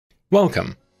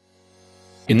Welcome!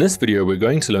 In this video, we're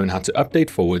going to learn how to update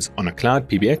forwards on a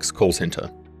CloudPBX Call Centre.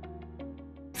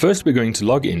 First, we're going to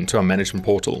log in to our management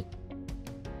portal.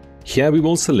 Here we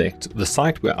will select the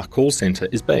site where our call centre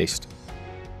is based.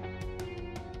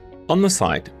 On the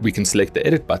site, we can select the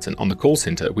edit button on the call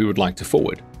centre we would like to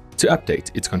forward to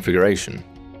update its configuration.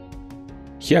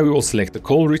 Here we will select the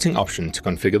call routing option to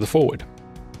configure the forward.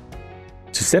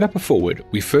 To set up a forward,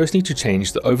 we first need to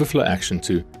change the overflow action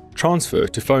to transfer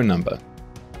to phone number.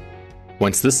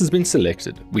 Once this has been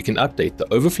selected, we can update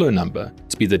the overflow number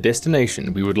to be the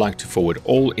destination we would like to forward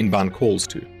all inbound calls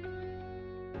to.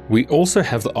 We also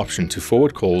have the option to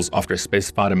forward calls after a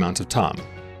specified amount of time.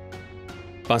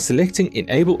 By selecting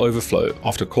Enable Overflow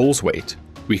after calls wait,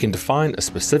 we can define a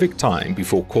specific time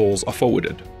before calls are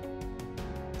forwarded.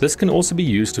 This can also be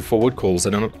used to forward calls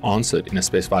that are not answered in a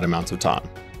specified amount of time.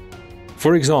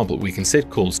 For example, we can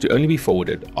set calls to only be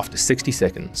forwarded after 60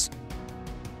 seconds.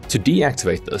 To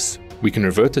deactivate this, we can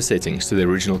revert the settings to the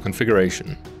original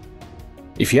configuration.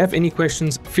 If you have any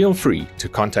questions, feel free to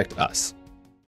contact us.